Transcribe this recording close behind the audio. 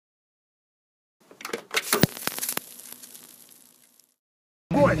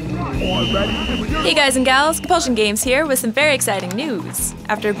Hey guys and gals, Compulsion Games here with some very exciting news.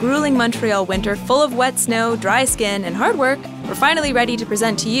 After a grueling Montreal winter full of wet snow, dry skin, and hard work, we're finally ready to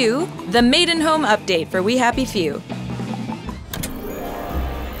present to you the Maidenholm update for We Happy Few.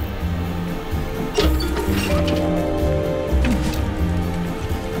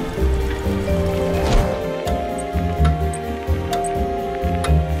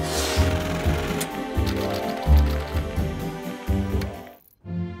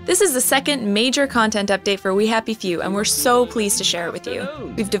 This is the second major content update for We Happy Few, and we're so pleased to share it with you.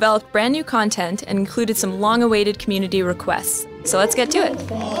 We've developed brand new content and included some long-awaited community requests. So let's get to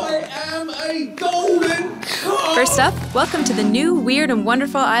it. I am a golden cow! First up, welcome to the new, weird, and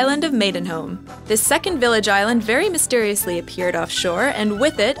wonderful island of Maidenholm. This second village island very mysteriously appeared offshore, and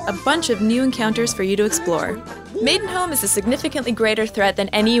with it, a bunch of new encounters for you to explore. Maidenholm is a significantly greater threat than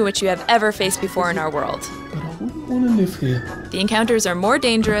any which you have ever faced before in our world. I wouldn't want to live here. The encounters are more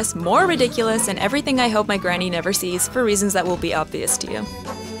dangerous, more ridiculous, and everything I hope my granny never sees for reasons that will be obvious to you.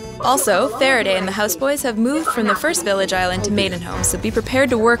 Also, Faraday and the houseboys have moved from the first village island to Maidenholm, so be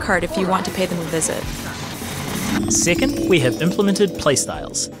prepared to work hard if you want to pay them a visit. Second, we have implemented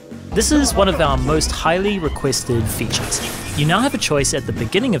playstyles. This is one of our most highly requested features. You now have a choice at the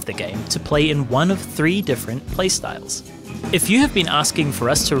beginning of the game to play in one of 3 different playstyles. If you have been asking for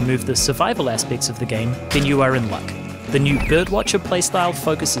us to remove the survival aspects of the game, then you are in luck. The new Birdwatcher playstyle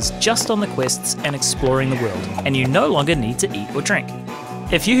focuses just on the quests and exploring the world, and you no longer need to eat or drink.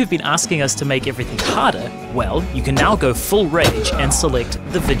 If you have been asking us to make everything harder, well, you can now go full rage and select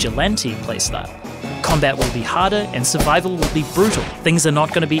the Vigilante playstyle. Combat will be harder and survival will be brutal. Things are not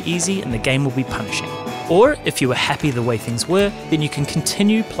going to be easy and the game will be punishing. Or, if you were happy the way things were, then you can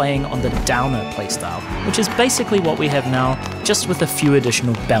continue playing on the Downer playstyle, which is basically what we have now, just with a few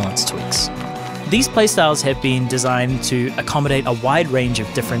additional balance tweaks. These playstyles have been designed to accommodate a wide range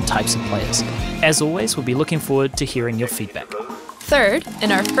of different types of players. As always, we'll be looking forward to hearing your feedback. Third,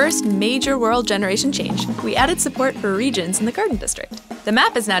 in our first major world generation change, we added support for regions in the Garden District. The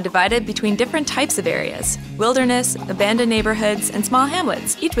map is now divided between different types of areas: wilderness, abandoned neighborhoods, and small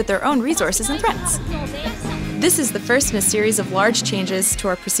hamlets, each with their own resources and threats. This is the first in a series of large changes to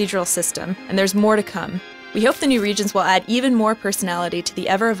our procedural system, and there's more to come. We hope the new regions will add even more personality to the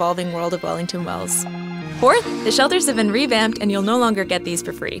ever-evolving world of Wellington Wells. Fourth, the shelters have been revamped and you'll no longer get these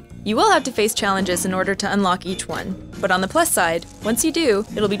for free. You will have to face challenges in order to unlock each one. But on the plus side, once you do,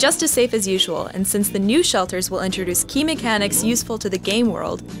 it'll be just as safe as usual, and since the new shelters will introduce key mechanics useful to the game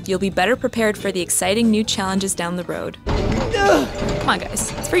world, you'll be better prepared for the exciting new challenges down the road. Come on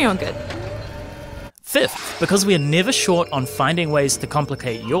guys, it's for your own good. Fifth, because we are never short on finding ways to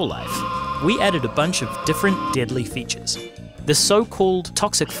complicate your life, we added a bunch of different deadly features. The so-called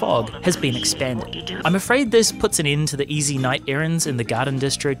toxic fog has been expanded. I'm afraid this puts an end to the easy night errands in the Garden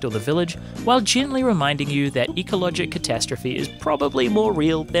District or the village, while gently reminding you that ecologic catastrophe is probably more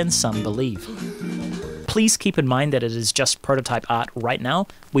real than some believe. Please keep in mind that it is just prototype art right now.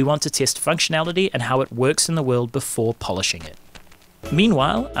 We want to test functionality and how it works in the world before polishing it.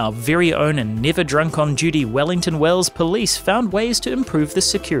 Meanwhile, our very own and never drunk on duty Wellington Wells police found ways to improve the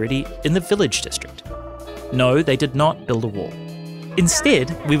security in the village district. No, they did not build a wall. Instead,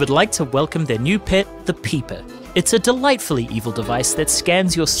 we would like to welcome their new pet, the Peeper. It's a delightfully evil device that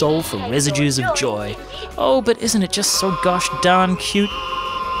scans your soul for residues of joy. Oh, but isn't it just so gosh darn cute?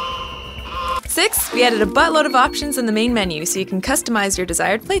 Sixth, we added a buttload of options in the main menu so you can customize your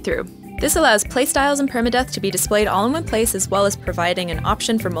desired playthrough. This allows playstyles and permadeath to be displayed all in one place, as well as providing an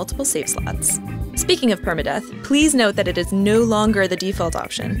option for multiple save slots. Speaking of permadeath, please note that it is no longer the default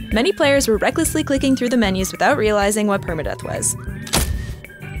option. Many players were recklessly clicking through the menus without realizing what permadeath was.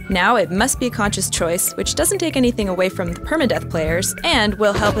 Now it must be a conscious choice, which doesn't take anything away from the permadeath players, and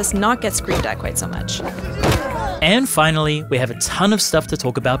will help us not get screamed at quite so much. And finally, we have a ton of stuff to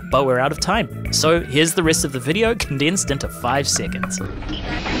talk about, but we're out of time. So here's the rest of the video condensed into 5 seconds.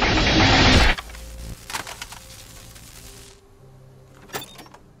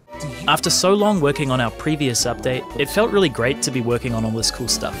 After so long working on our previous update, it felt really great to be working on all this cool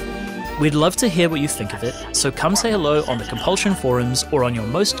stuff. We'd love to hear what you think of it, so come say hello on the Compulsion forums or on your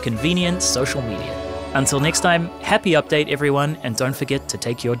most convenient social media. Until next time, happy update everyone, and don't forget to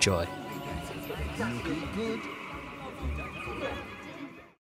take your joy.